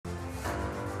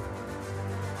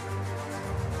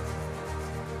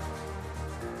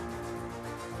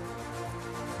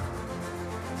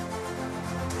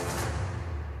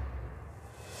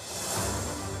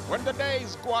When the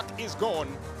day's guac is gone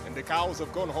and the cows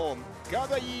have gone home,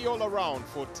 gather ye all around,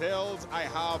 for tales I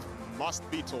have must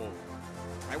be told.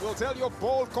 I will tell you of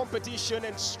bold competition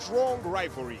and strong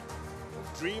rivalry,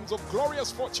 of dreams of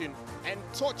glorious fortune and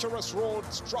torturous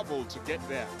roads traveled to get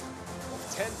there,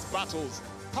 of tense battles,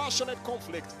 passionate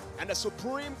conflict, and a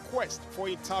supreme quest for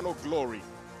eternal glory.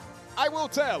 I will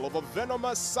tell of a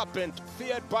venomous serpent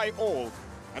feared by all,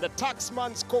 and a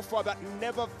taxman's coffer that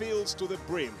never fills to the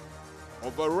brim,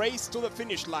 of a race to the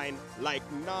finish line like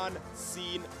none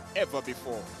seen ever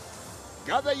before.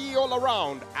 Gather ye all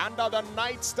around under the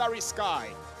night starry sky,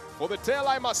 for the tale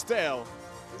I must tell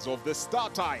is of the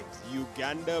Star Times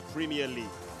Uganda Premier League.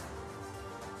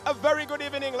 A very good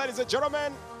evening, ladies and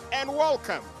gentlemen, and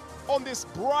welcome on this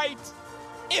bright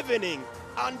evening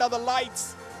under the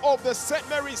lights of the St.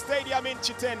 Mary's Stadium in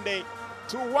Chitende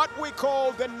to what we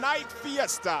call the Night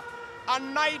Fiesta, a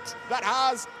night that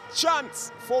has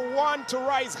chance for one to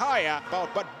rise higher,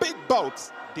 but big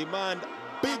bouts demand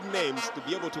big names to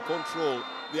be able to control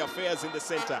the affairs in the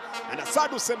center. And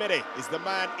Asadu Semere is the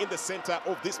man in the center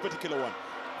of this particular one.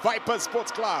 Vipers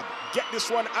Sports Club get this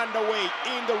one underway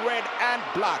in the red and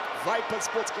black. Vipers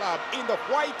Sports Club in the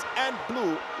white and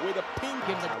blue with a pink.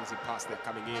 Bouncing pass there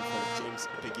coming in from James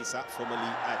Pegisa, formerly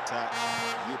at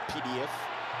UPDF.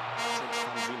 James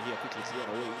comes in here, quickly cleared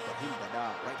away. Ibrahim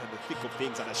Dada right in the thick of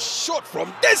things, and a shot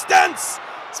from distance.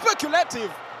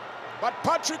 Speculative, but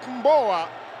Patrick Mboa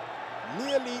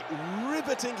nearly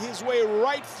riveting his way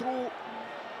right through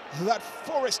that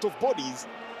forest of bodies.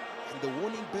 And the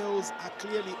warning bells are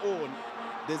clearly on.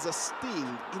 There's a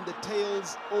sting in the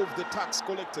tails of the tax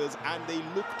collectors, and they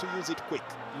look to use it quick.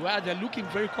 Well, they're looking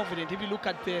very confident. If you look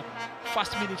at the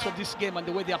first minutes of this game and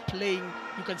the way they are playing,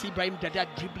 you can see Ibrahim Dada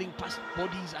dribbling past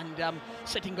bodies and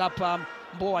setting up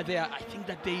Mboa there. I think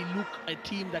that they look a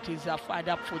team that is fired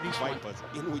up for this Vipers,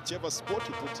 in whichever spot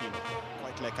you put in.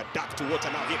 Quite like a duck to water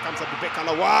now. Here comes Abubakar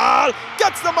Lawal.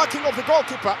 Gets the marking of the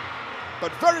goalkeeper.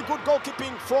 But very good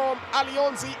goalkeeping from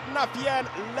Alionzi Napian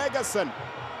Legason.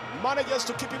 Manages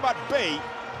to keep him at bay.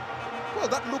 Well,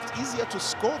 that looked easier to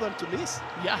score than to miss.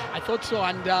 Yeah, I thought so.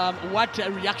 And what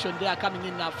a reaction there coming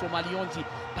in from Alionzi.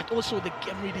 But also the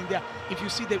game reading there. If you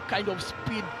see the kind of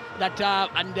speed that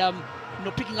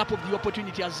picking up of the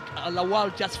opportunity as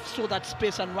Lawal just saw that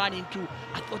space and ran into.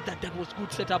 I thought that was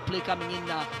good setup play coming in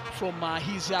from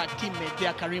his teammate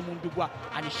there, Karim Undugwa,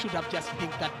 and he should have just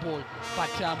dinked that ball.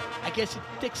 But I guess it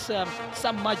takes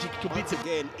some magic to beat him.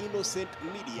 Again, Innocent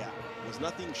Media was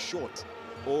nothing short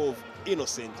of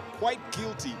innocent, quite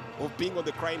guilty of being on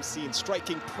the crime scene,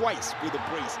 striking twice with a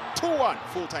brace. 2-1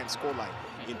 full-time scoreline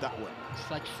in that one.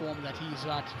 Such form that he's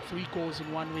at 3 goals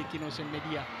in 1 week, Innocent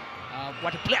Media.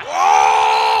 What a player.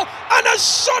 Oh! And a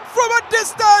shot from a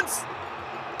distance!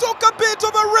 Took a bit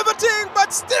of a riveting,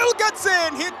 but still gets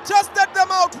in. He tested them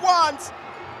out once.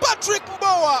 Patrick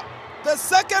Mboa, the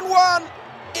second one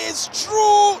is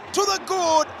true to the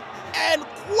good and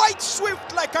quite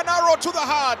swift like an arrow to the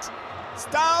heart.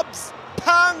 Stabs,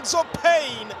 pangs of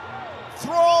pain,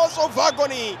 throes of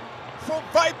agony for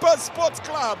Vipers Sports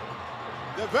Club.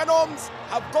 The Venoms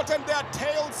have gotten their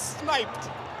tails sniped,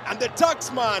 and the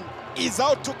taxman is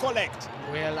out to collect.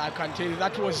 Well, I can tell you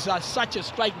that was such a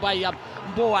strike by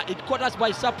Mboa. It caught us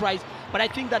by surprise, but I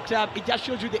think that it just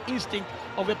shows you the instinct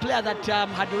of a player that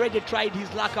had already tried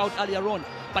his luck out earlier on.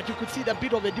 But you could see the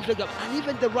bit of a different, and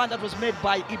even the run that was made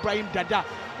by Ibrahim Dada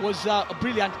was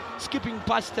brilliant, skipping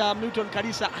past Milton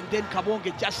Karisa, and then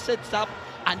Kabonge just sets up,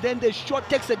 and then the shot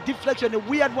takes a deflection, a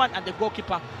weird one, and the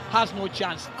goalkeeper has no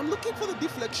chance. I'm looking for the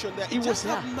deflection there.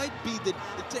 That might be the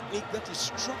technique that he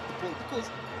struck the ball, because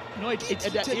no,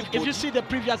 if you see the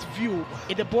previous view,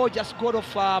 the ball just got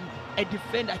off a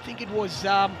defender. I think it was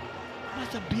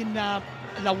must have been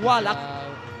Lawal.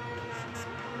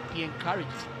 Be encouraged.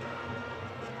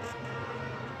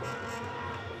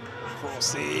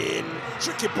 Crossing,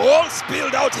 tricky ball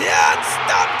spilled out here and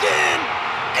stabbed in.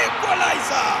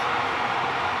 Equalizer.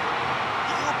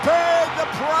 You pay the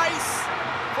price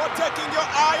for taking your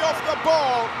eye off the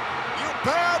ball. You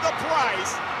pay the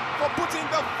price for putting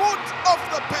the foot off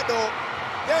the pedal.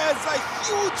 There's a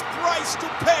huge price to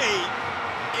pay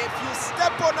if you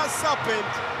step on a serpent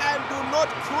and do not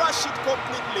crush it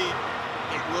completely.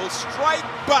 It will strike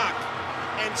back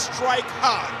and strike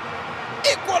hard.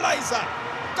 Equalizer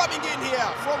coming in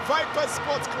here from Vipers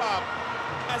Sports Club.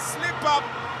 A slip up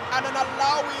and an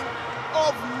allowing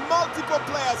of multiple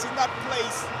players in that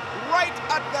place, right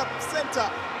at the center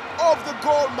of the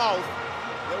goal mouth.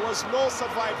 There was no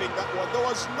surviving that one. There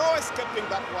was no escaping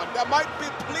that one. There might be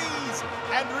pleas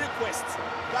and requests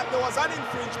that there was an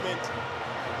infringement,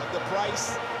 but the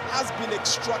price has been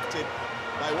extracted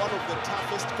by one of the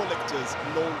toughest collectors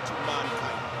known to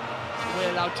mankind.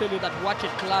 Well, I'll tell you that what a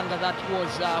clanger that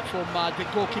was from the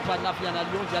goalkeeper Nafian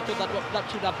Alionzi. I thought that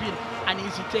should have been an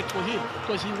easy take for him,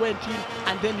 because he went in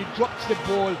and then he dropped the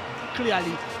ball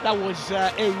clearly. That was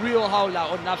a real howler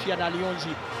on Nafian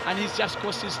Alionzi, and he's just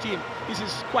cost his team. This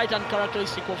is quite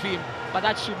uncharacteristic of him, but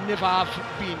that should never have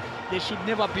been. There should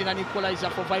never have been an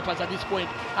equalizer for Vipers at this point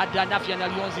had Nafian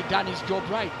Alionzi done his job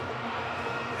right.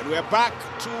 And we're back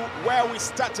to where we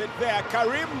started there.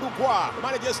 Karim Lugwa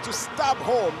manages to stab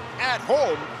home at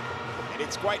home. And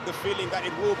it's quite the feeling that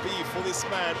it will be for this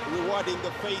man, rewarding the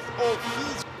faith of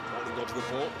his... Holding on to the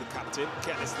ball, the captain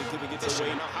carelessly giving it away.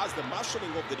 Now has the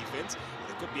marshalling of the defense.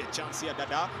 There could be a chance here,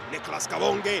 Dada. Nicholas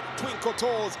Kabonge, twinkle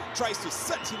toes, tries to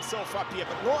set himself up here,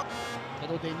 but no.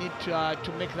 Although they need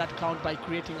to make that count by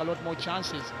creating a lot more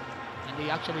chances. And they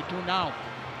actually do now.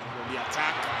 On the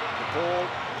attack, the ball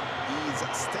is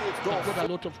staved off. They've got a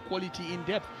lot of quality in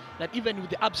depth, that even with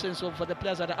the absence of the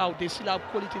players that are out, they still have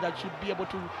quality that should be able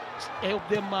to help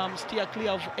them steer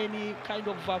clear of any kind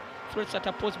of threats that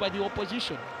are posed by the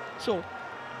opposition. So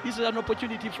this is an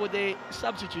opportunity for the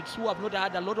substitutes who have not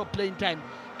had a lot of playing time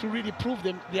to really prove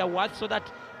their worth, so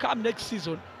that come next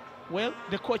season, well,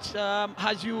 the coach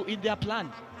has you in their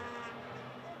plan.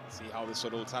 See how this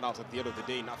one will turn out at the end of the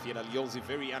day. Nafian Alionzi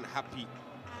very unhappy.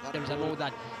 And all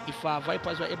that. If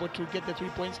Vipers were able to get the 3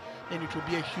 points, then it will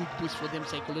be a huge boost for them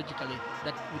psychologically.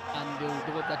 And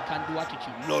they'll that can-do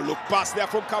attitude. No look pass there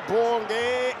from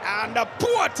Kabonge, and a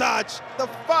poor touch. The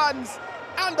fans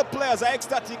and the players are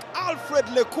ecstatic. Alfred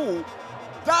Lekou,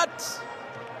 that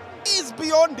is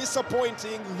beyond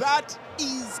disappointing. That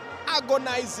is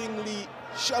agonizingly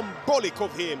shambolic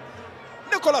of him.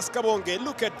 Nicholas Kabonge,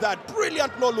 look at that.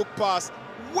 Brilliant no-look pass.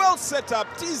 Well set up,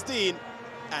 teased in.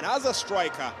 And as a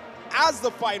striker, as the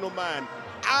final man,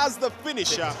 as the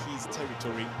finisher, his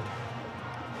territory.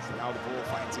 So now the ball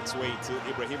finds its way to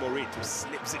Ibrahim Orit, who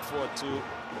slips it forward to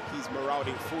his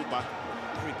marauding fullback.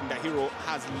 Eric Ndahiro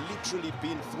has literally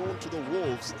been thrown to the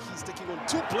wolves. He's taking on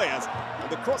 2 players,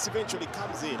 and the cross eventually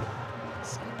comes in.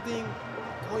 Something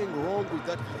going wrong with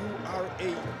that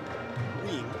URA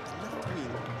wing, left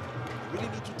wing. Really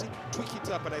need to tweak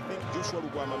it up, and I think Joshua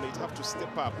Lugwama may have to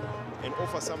step up and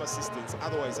offer some assistance.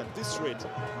 Otherwise, at this rate,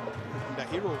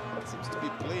 Ndahiro seems to be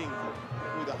playing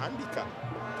with a handicap.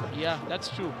 Yeah, that's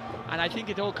true. And I think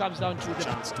it all comes down to the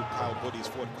chance to pile bodies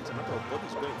forward. Quite a number of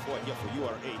bodies going forward here for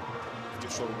URA. If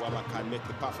Joshua Lugwama can make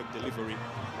the perfect delivery.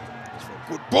 It's for a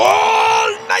good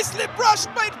ball! Nicely brushed,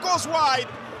 but it goes wide.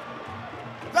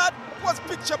 That was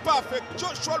picture perfect.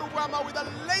 Joshua Lugwama with a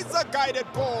laser-guided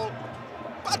ball.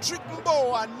 Patrick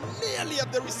Mboa nearly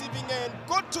at the receiving end,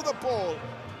 got to the ball.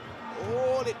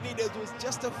 All it needed was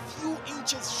just a few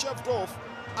inches shoved off,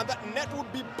 and that net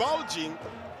would be bulging.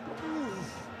 Ooh,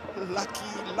 lucky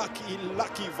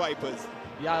Vipers.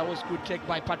 Yeah, it was good take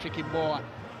by Patrick Mboa.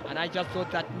 And I just thought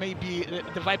that maybe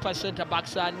the Vipers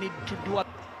centre-backs need to do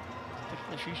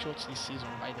taking a few shots this season,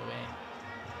 by the way.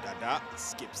 Dada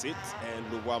skips it, and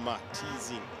Lugwama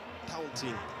teasing,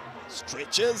 taunting,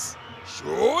 stretches,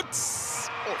 shoots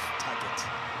off target.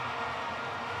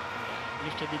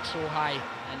 Lifted it so high,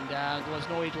 and there was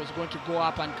no way it was going to go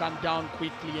up and come down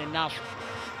quickly enough.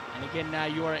 And again,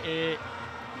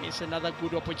 it's another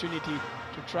good opportunity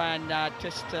to try and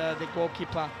test the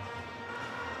goalkeeper.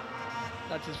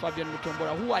 That is Fabian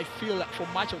Mutombora, who I feel for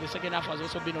much of the second half has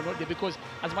also been on holiday, because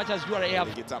as much as URA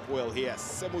have... Get up well here,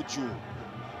 Semuju.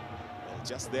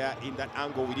 Just there in that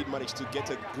angle, we did manage to get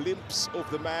a glimpse of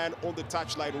the man on the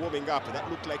touchline warming up. And that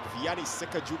looked like Vianney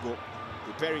Sekajugo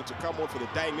preparing to come on for the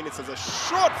dying minutes as a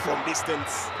shot from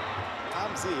distance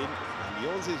comes in. And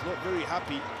Leonze is not very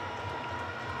happy.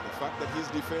 The fact that his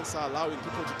defense are allowing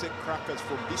people to take crackers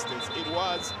from distance. It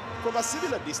was from a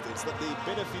similar distance that they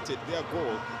benefited their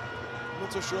goal. I'm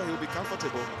not so sure he'll be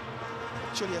comfortable.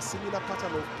 Actually, a similar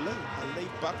pattern of play, a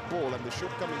laid-back ball and the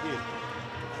shot coming in.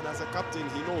 And as a captain,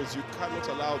 he knows you cannot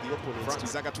allow the opponents to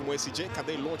Zaga to Mwesije. Can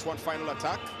they launch one final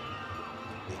attack?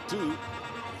 They do.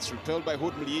 It's repelled by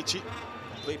Hood Mliichi.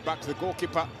 Played back to the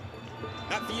goalkeeper,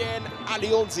 Nafian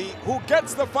Alionzi, who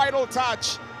gets the final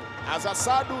touch as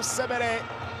Asadu Semere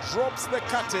drops the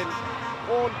curtain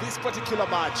on this particular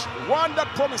match. One that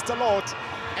promised a lot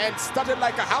and started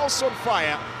like a house on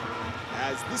fire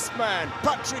as this man,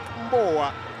 Patrick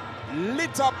Mboa,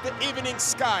 lit up the evening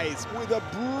skies with a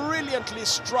brilliantly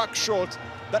struck shot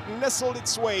that nestled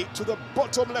its way to the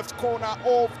bottom left corner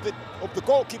of the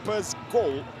goalkeeper's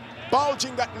goal,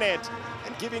 bulging that net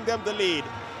and giving them the lead.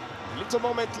 A little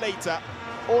moment later,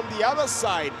 on the other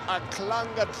side, a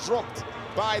clanger dropped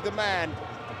by the man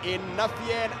in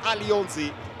Nafian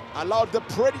Alionzi allowed the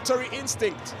predatory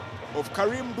instinct of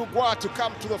Karim Dubois to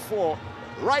come to the fore.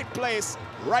 Right place,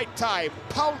 right time,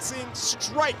 pouncing,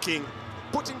 striking,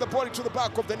 putting the ball into the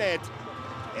back of the net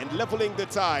and leveling the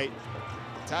tie.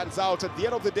 Turns out at the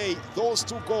end of the day, those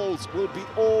 2 goals will be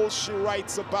all she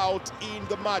writes about in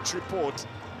the match report.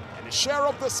 And the share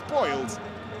of the spoils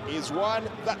is one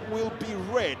that will be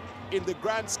read in the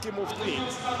grand scheme of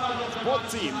things.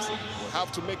 Both teams will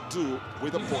have to make do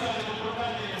with a point.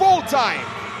 Full time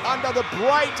under the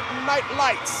bright night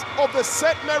lights of the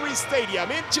St. Mary's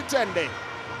Stadium in Chitende.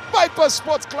 Viper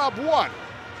Sports Club 1,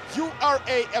 Ura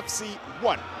Fc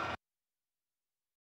 1.